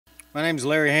My name's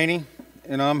Larry Haney,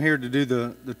 and I'm here to do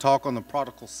the talk on the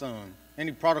prodigal son.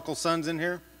 Any prodigal sons in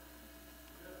here?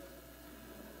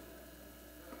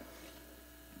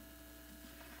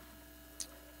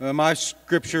 My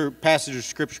passage of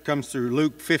scripture comes through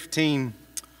Luke 15:11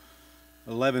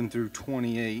 through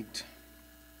 28,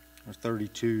 or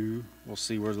 32. We'll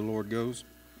see where the Lord goes.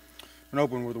 And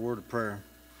open with a word of prayer.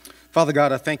 Father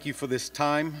God, I thank you for this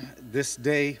time, this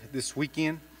day, this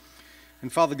weekend.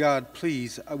 And Father God,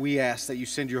 please, we ask that you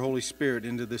send your Holy Spirit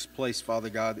into this place, Father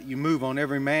God, that you move on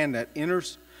every man that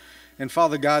enters. And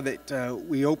Father God, that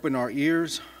we open our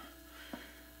ears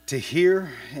to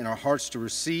hear and our hearts to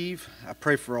receive. I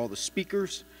pray for all the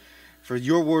speakers, for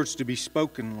your words to be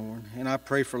spoken, Lord. And I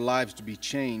pray for lives to be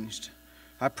changed.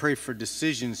 I pray for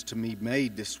decisions to be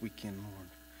made this weekend, Lord.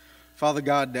 Father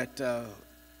God, that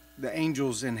the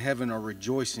angels in heaven are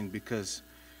rejoicing because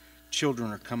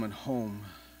children are coming home.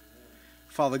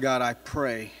 Father God, I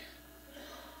pray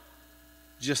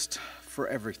just for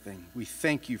everything. We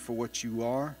thank you for what you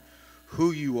are,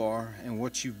 who you are, and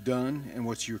what you've done, and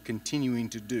what you're continuing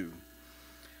to do.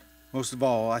 Most of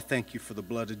all, I thank you for the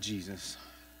blood of Jesus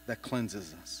that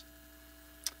cleanses us.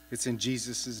 It's in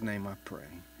Jesus' name I pray.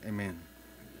 Amen.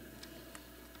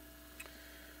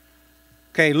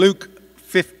 Okay, Luke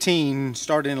 15,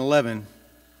 starting in 11.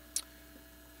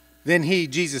 Then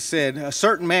Jesus said, a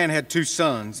certain man had 2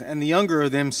 sons, and the younger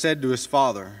of them said to his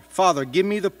father, Father, give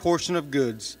me the portion of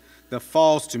goods that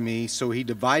falls to me. So he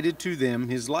divided to them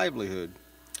his livelihood.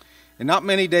 And not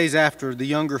many days after, the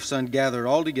younger son gathered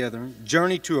all together,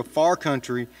 journeyed to a far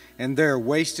country, and there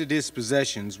wasted his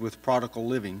possessions with prodigal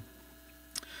living.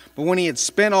 But when he had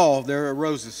spent all, there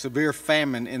arose a severe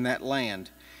famine in that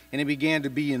land, and he began to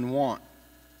be in want.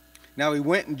 Now he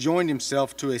went and joined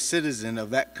himself to a citizen of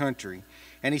that country,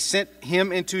 and he sent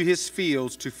him into his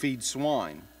fields to feed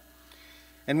swine.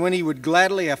 And when he would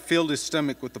gladly have filled his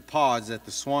stomach with the pods that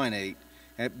the swine ate,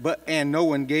 and no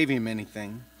one gave him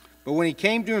anything. But when he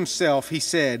came to himself, he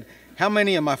said, how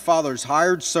many of my father's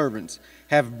hired servants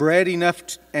have bread enough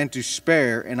and to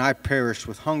spare, and I perish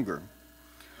with hunger?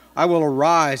 I will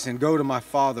arise and go to my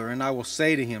father, and I will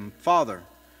say to him, Father,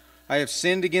 I have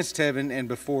sinned against heaven and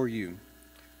before you,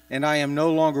 and I am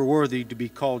no longer worthy to be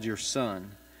called your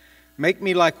son. Make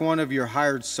me like one of your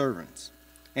hired servants.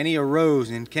 And he arose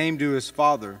and came to his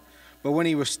father. But when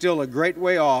he was still a great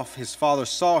way off, his father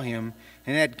saw him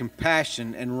and had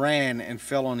compassion and ran and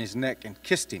fell on his neck and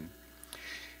kissed him.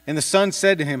 And the son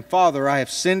said to him, Father, I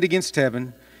have sinned against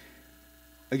heaven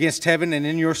and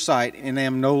in your sight, and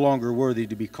am no longer worthy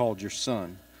to be called your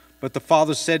son. But the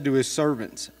father said to his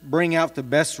servants, bring out the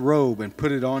best robe and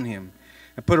put it on him,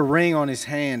 and put a ring on his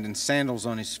hand and sandals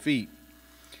on his feet.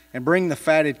 And bring the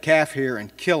fatted calf here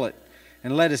and kill it,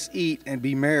 and let us eat and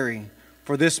be merry.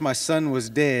 For this my son was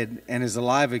dead and is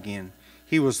alive again.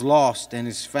 He was lost and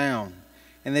is found.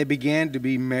 And they began to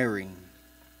be merry.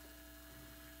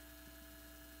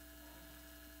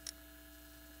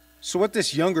 So what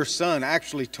this younger son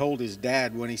actually told his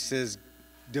dad when he says,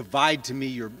 divide to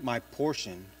me my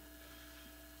portion,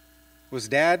 was,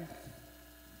 Dad,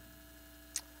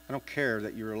 I don't care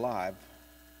that you're alive.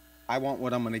 I want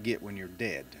what I'm going to get when you're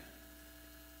dead.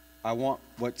 I want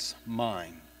what's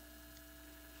mine.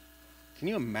 Can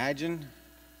you imagine?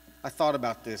 I thought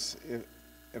about this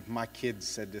if my kids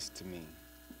said this to me.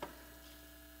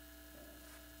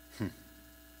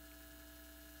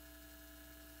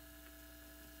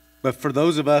 But for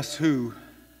those of us who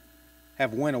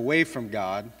have went away from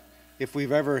God, if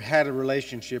we've ever had a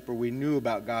relationship or we knew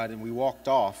about God and we walked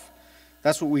off,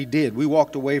 that's what we did. We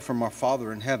walked away from our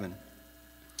Father in heaven.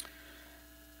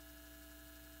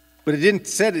 But it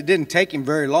didn't take him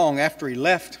very long after he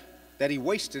left that he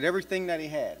wasted everything that he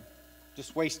had.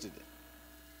 Just wasted it.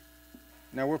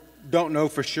 Now, we don't know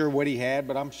for sure what he had,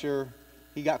 but I'm sure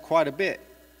he got quite a bit.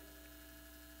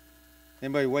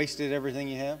 Anybody wasted everything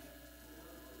you have?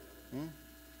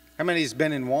 How many has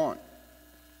been in want?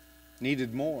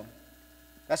 Needed more?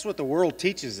 That's what the world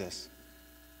teaches us.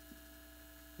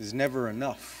 Is never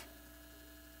enough.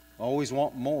 Always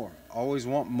want more. Always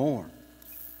want more.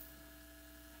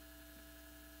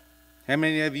 How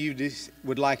many of you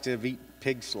would like to have eaten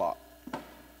pig slop?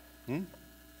 He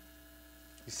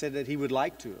said that he would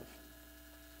like to have.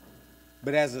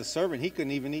 But as a servant, he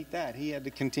couldn't even eat that. He had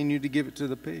to continue to give it to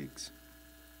the pigs.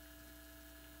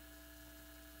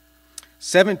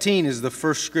 17 is the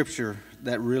first scripture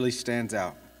that really stands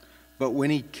out. But when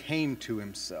he came to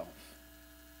himself.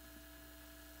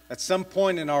 At some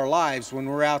point in our lives, when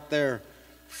we're out there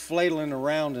flailing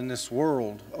around in this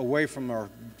world, away from our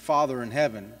Father in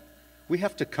heaven, we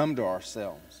have to come to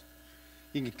ourselves.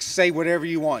 You can say whatever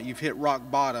you want. You've hit rock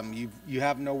bottom. You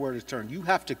have nowhere to turn. You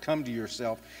have to come to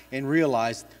yourself and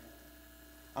realize,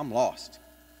 I'm lost.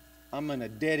 I'm in a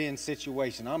dead-end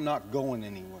situation. I'm not going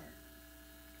anywhere.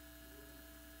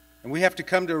 And we have to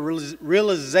come to a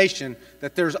realization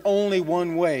that there's only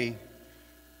one way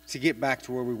to get back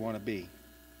to where we want to be.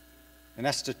 And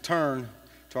that's to turn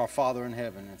to our Father in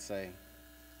heaven and say,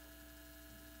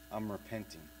 I'm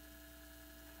repenting.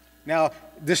 Now,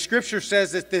 the scripture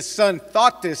says that this son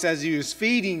thought this as he was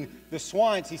feeding the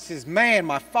swines. He says, man,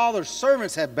 my father's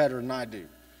servants have better than I do.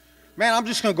 Man, I'm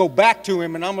just going to go back to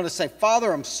him and I'm going to say,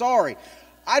 Father, I'm sorry.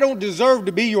 I don't deserve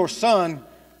to be your son,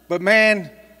 but man,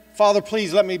 Father,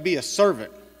 please let me be a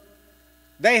servant.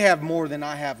 They have more than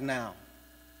I have now.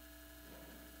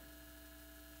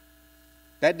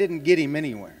 That didn't get him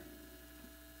anywhere.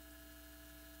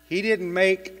 He didn't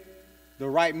make the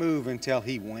right move until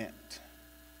he went.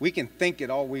 We can think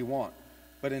it all we want,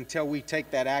 but until we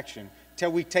take that action,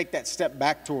 until we take that step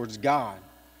back towards God.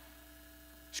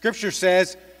 Scripture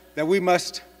says that we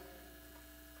must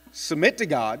submit to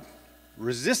God,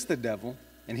 resist the devil,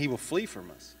 and he will flee from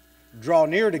us. Draw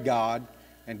near to God,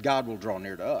 and God will draw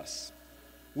near to us.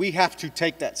 We have to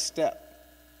take that step.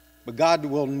 But God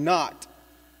will not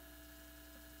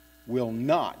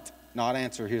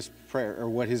answer his prayer or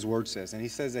what his word says. And he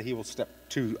says that he will step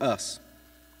to us.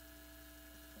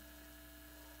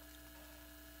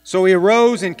 So he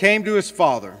arose and came to his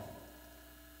father.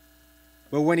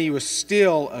 But when he was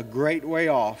still a great way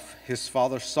off, his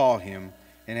father saw him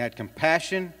and had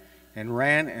compassion and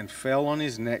ran and fell on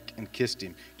his neck and kissed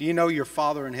him. Do you know your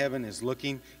Father in heaven is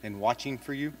looking and watching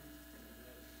for you?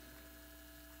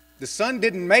 The son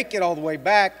didn't make it all the way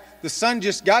back. The son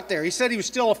just got there. He said he was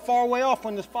still a far way off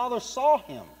when the father saw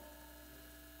him.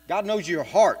 God knows your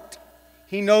heart.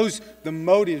 He knows the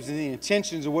motives and the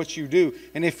intentions of what you do.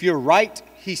 And if you're right,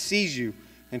 he sees you.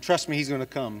 And trust me, he's going to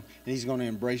come and he's going to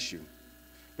embrace you.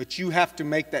 But you have to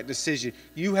make that decision.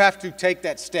 You have to take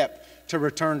that step to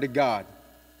return to God.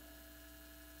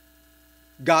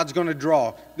 God's going to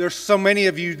draw. There's so many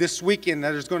of you this weekend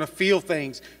that is going to feel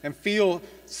things and feel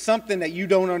something that you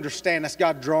don't understand. That's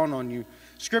God drawing on you.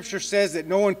 Scripture says that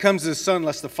no one comes to the Son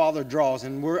unless the Father draws.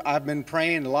 And I've been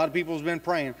praying, a lot of people have been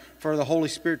praying for the Holy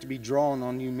Spirit to be drawn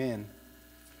on you men.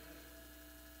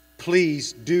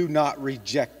 Please do not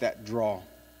reject that draw.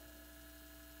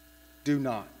 Do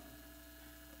not.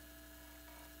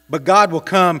 But God will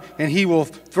come and he will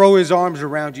throw his arms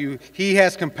around you. He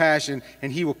has compassion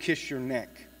and he will kiss your neck.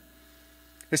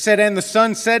 It said, and the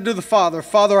son said to the father,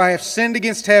 Father, I have sinned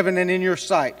against heaven and in your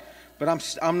sight, but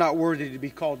I'm not worthy to be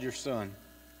called your son.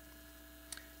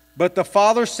 But the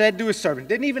father said to his servant,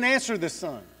 didn't even answer the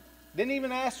son. Didn't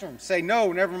even answer him. Say,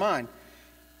 no, never mind.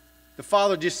 The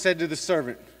father just said to the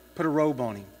servant, put a robe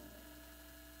on him.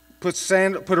 Put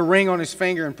a ring on his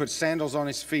finger and put sandals on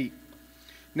his feet.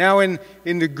 Now in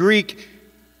the Greek,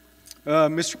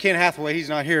 Mr. Ken Hathaway, he's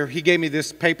not here. He gave me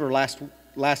this paper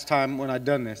last time when I'd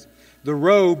done this. The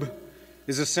robe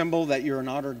is a symbol that you're an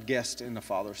honored guest in the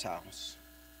Father's house.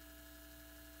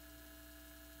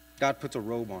 God puts a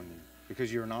robe on you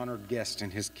because you're an honored guest in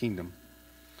his kingdom.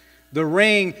 The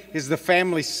ring is the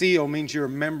family seal, means you're a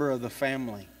member of the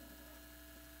family.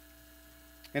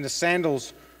 And the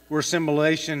sandals were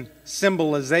symbolization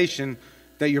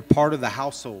that you're part of the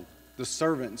household. The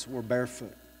servants were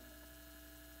barefoot.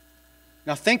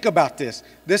 Now think about this.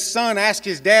 This son asked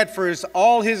his dad for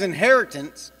all his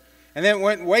inheritance and then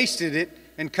went and wasted it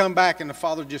and come back and the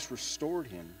father just restored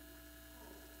him.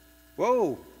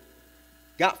 Whoa.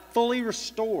 Got fully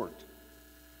restored.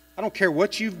 I don't care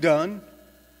what you've done,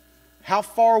 how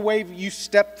far away you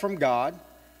stepped from God.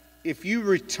 If you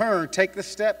return, take the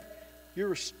step, you're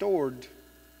restored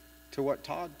to what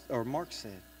Todd or Mark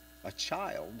said, a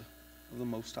child of the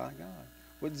Most High God.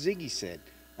 What Ziggy said,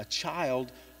 a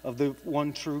child of the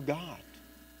one true God.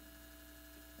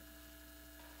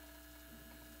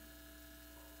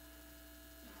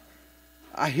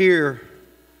 I hear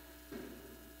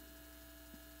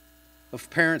of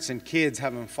parents and kids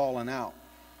having fallen out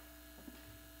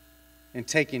and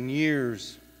taking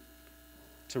years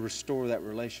to restore that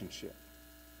relationship.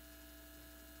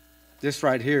 This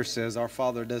right here says our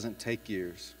Father doesn't take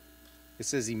years. It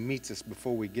says he meets us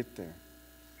before we get there.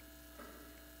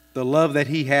 The love that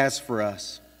he has for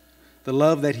us, the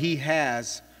love that he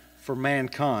has for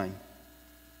mankind.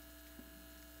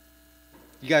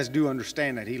 You guys do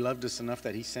understand that he loved us enough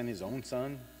that he sent his own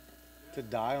son to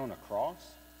die on a cross,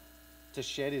 to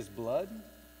shed his blood?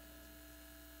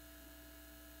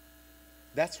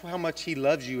 That's how much he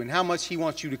loves you and how much he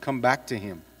wants you to come back to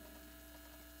him.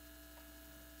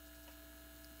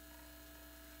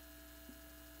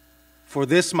 For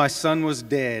this my son was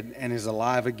dead and is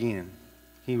alive again.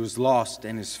 He was lost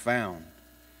and is found.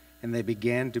 And they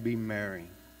began to be merry.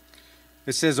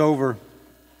 It says over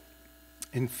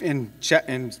in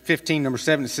 15, number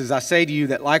 7, it says, I say to you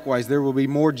that likewise there will be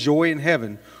more joy in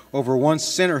heaven over one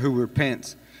sinner who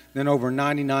repents than over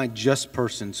 99 just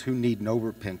persons who need no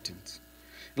repentance.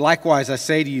 Likewise, I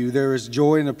say to you, there is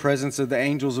joy in the presence of the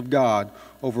angels of God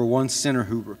over one sinner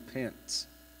who repents.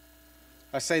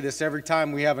 I say this every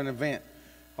time we have an event.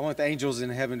 I want the angels in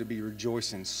heaven to be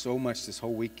rejoicing so much this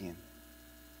whole weekend.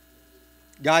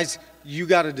 Guys, you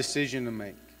got a decision to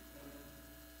make.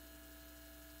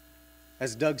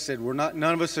 As Doug said, none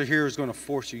of us are here is going to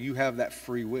force you. You have that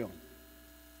free will.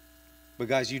 But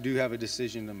guys, you do have a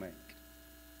decision to make.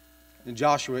 In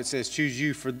Joshua it says, choose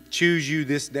you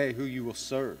this day who you will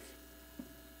serve.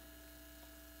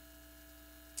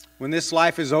 When this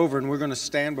life is over and we're going to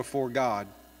stand before God,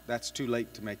 that's too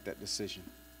late to make that decision.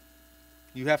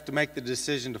 You have to make the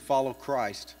decision to follow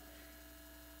Christ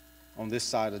on this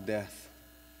side of death.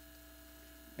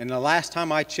 And the last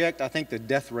time I checked, I think the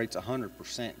death rate's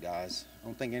 100%, guys. I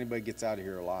don't think anybody gets out of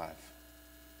here alive.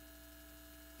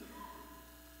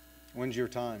 When's your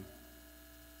time?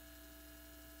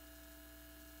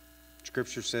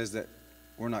 Scripture says that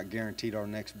we're not guaranteed our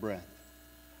next breath.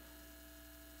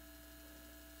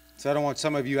 So I don't want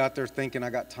some of you out there thinking, I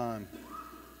got time.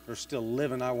 There's still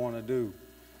living I want to do.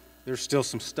 There's still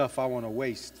some stuff I want to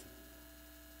waste.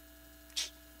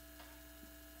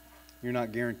 You're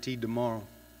not guaranteed tomorrow.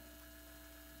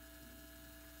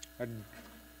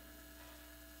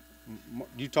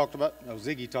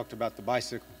 Ziggy talked about the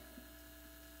bicycle.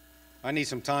 I need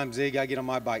some time, Zig. I get on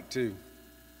my bike too.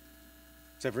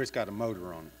 Except for it's got a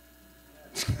motor on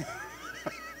it.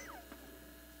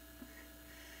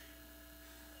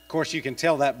 Of course, you can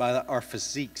tell that by our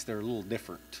physiques. They're a little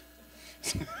different.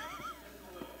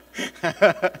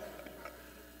 I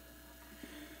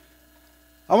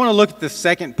want to look at the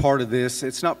second part of this.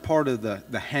 It's not part of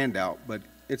the handout, but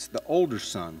it's the older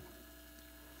son.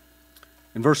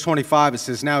 In verse 25, it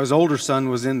says, Now his older son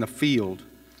was in the field,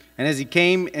 and as he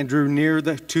came and drew near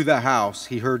to the house,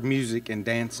 he heard music and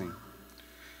dancing.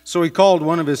 So he called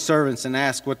one of his servants and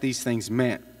asked what these things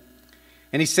meant.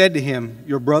 And he said to him,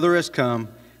 Your brother has come,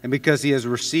 and because he has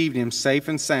received him safe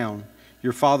and sound,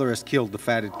 your father has killed the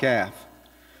fatted calf.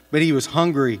 But he was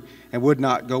hungry and would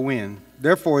not go in.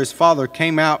 Therefore his father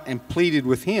came out and pleaded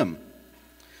with him.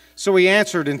 So he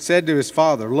answered and said to his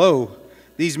father, Lo,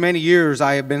 these many years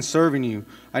I have been serving you.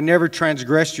 I never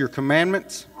transgressed your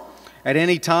commandments at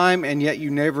any time, and yet you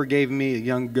never gave me a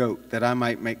young goat that I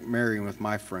might make merry with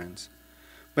my friends.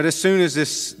 But as soon as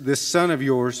this son of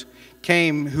yours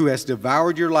came, who has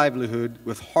devoured your livelihood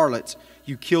with harlots,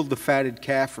 you killed the fatted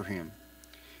calf for him.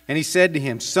 And he said to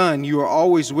him, Son, you are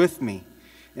always with me,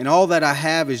 and all that I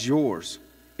have is yours.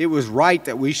 It was right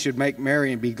that we should make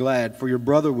merry and be glad, for your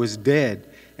brother was dead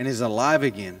and is alive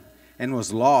again, and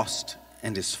was lost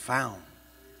and is found.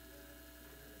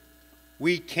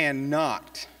 We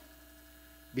cannot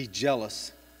be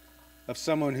jealous of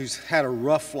someone who's had a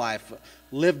rough life,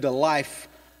 lived a life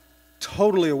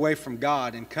totally away from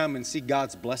God, and come and see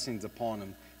God's blessings upon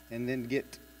them and then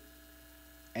get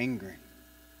angry.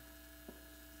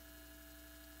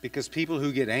 Because people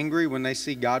who get angry when they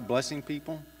see God blessing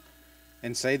people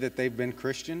and say that they've been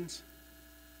Christians,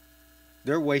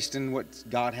 they're wasting what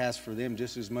God has for them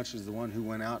just as much as the one who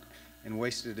went out and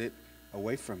wasted it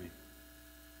away from him.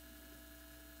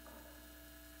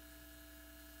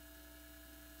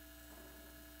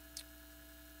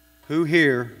 Who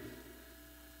here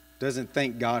doesn't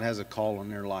think God has a call on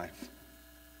their life?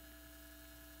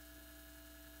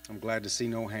 I'm glad to see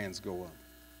no hands go up.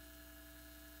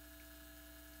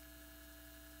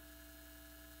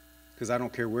 Because I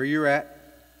don't care where you're at,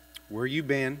 where you've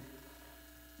been,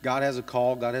 God has a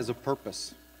call, God has a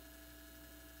purpose.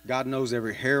 God knows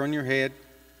every hair on your head.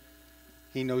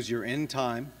 He knows your end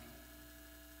time.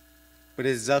 But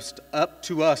it is up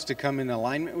to us to come in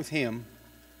alignment with Him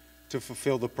to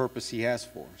fulfill the purpose He has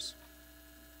for us.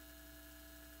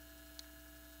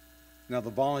 Now the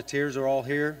volunteers are all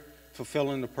here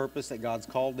fulfilling the purpose that God's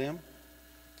called them.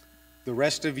 The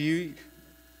rest of you,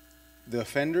 the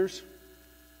offenders,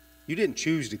 you didn't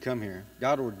choose to come here.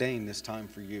 God ordained this time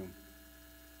for you.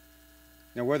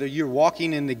 Now whether you're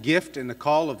walking in the gift and the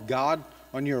call of God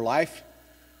on your life,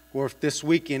 or if this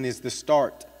weekend is the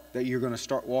start that you're going to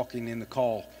start walking in the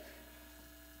call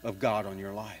of God on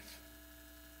your life.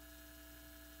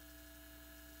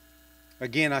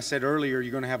 Again, I said earlier,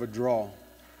 you're going to have a draw.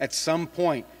 At some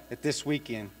point at this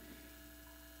weekend,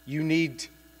 you need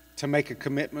to make a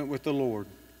commitment with the Lord.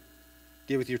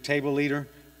 Get with your table leader,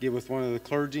 Get with one of the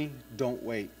clergy. Don't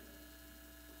wait.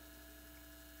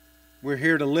 We're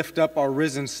here to lift up our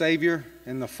risen Savior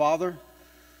and the Father,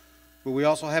 but we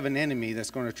also have an enemy that's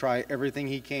going to try everything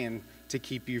he can to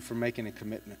keep you from making a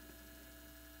commitment.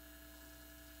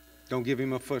 Don't give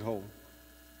him a foothold.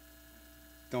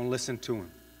 Don't listen to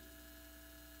him.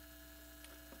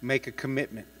 Make a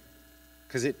commitment,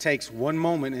 because it takes one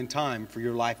moment in time for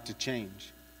your life to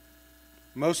change.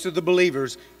 Most of the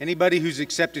believers, anybody who's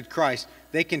accepted Christ,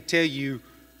 they can tell you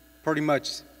pretty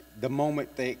much the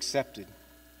moment they accepted.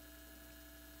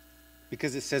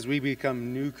 Because it says we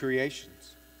become new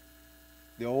creations.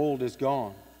 The old is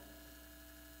gone.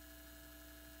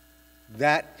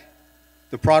 That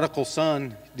the prodigal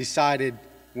son decided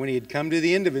when he had come to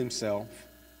the end of himself,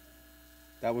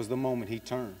 that was the moment he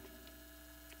turned.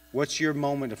 What's your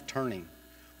moment of turning?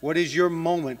 What is your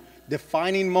moment,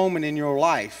 defining moment in your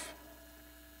life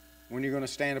when you're going to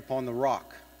stand upon the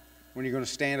rock, when you're going to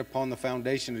stand upon the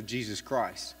foundation of Jesus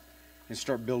Christ and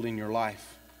start building your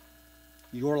life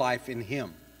in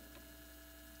Him?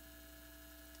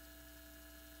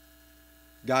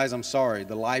 Guys, I'm sorry.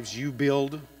 The lives you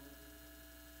build,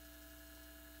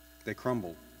 they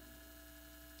crumbled.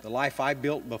 The life I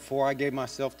built before I gave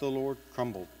myself to the Lord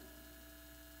crumbled.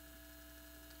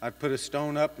 I'd put a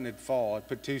stone up and it'd fall. I'd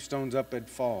put 2 stones up, it'd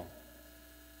fall.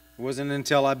 It wasn't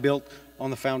until I built on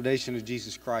the foundation of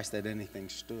Jesus Christ that anything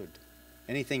stood.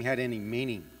 Anything had any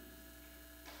meaning.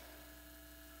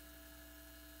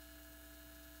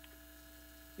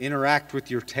 Interact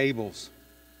with your tables.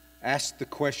 Ask the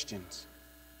questions.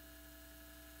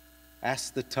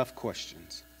 Ask the tough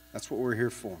questions. That's what we're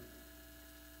here for.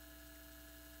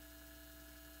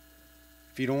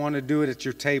 If you don't want to do it at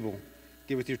your table,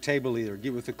 get with your table leader,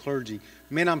 get with the clergy.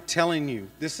 Men, I'm telling you,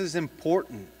 this is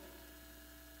important.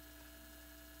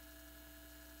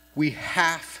 We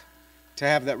have to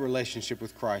have that relationship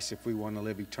with Christ if we want to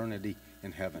live eternity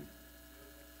in heaven.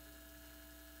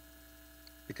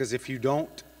 Because if you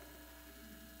don't,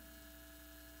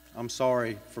 I'm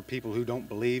sorry for people who don't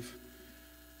believe,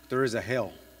 but there is a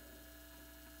hell.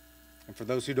 And for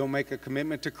those who don't make a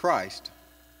commitment to Christ,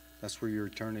 that's where your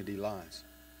eternity lies.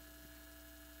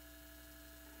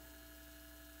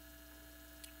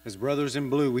 As brothers in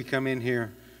blue, we come in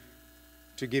here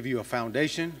to give you a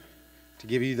foundation, to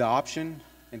give you the option,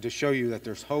 and to show you that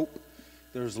there's hope,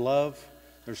 there's love,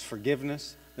 there's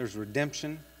forgiveness, there's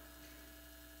redemption.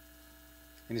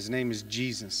 And His name is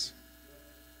Jesus.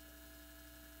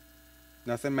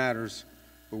 Nothing matters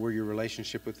but where your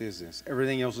relationship with His is.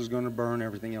 Everything else is going to burn,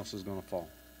 everything else is going to fall.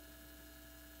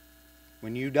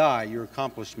 When you die, your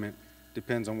accomplishment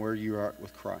depends on where you are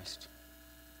with Christ.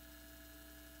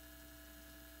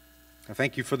 I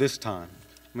thank you for this time.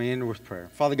 Let me end with prayer.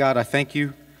 Father God, I thank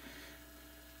you.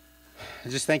 I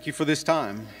just thank you for this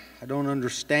time. I don't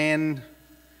understand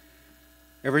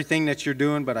everything that you're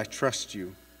doing, but I trust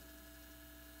you.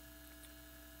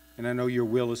 And I know your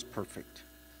will is perfect.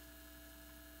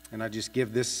 And I just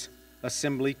give this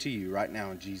assembly to you right now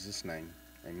in Jesus' name.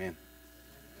 Amen.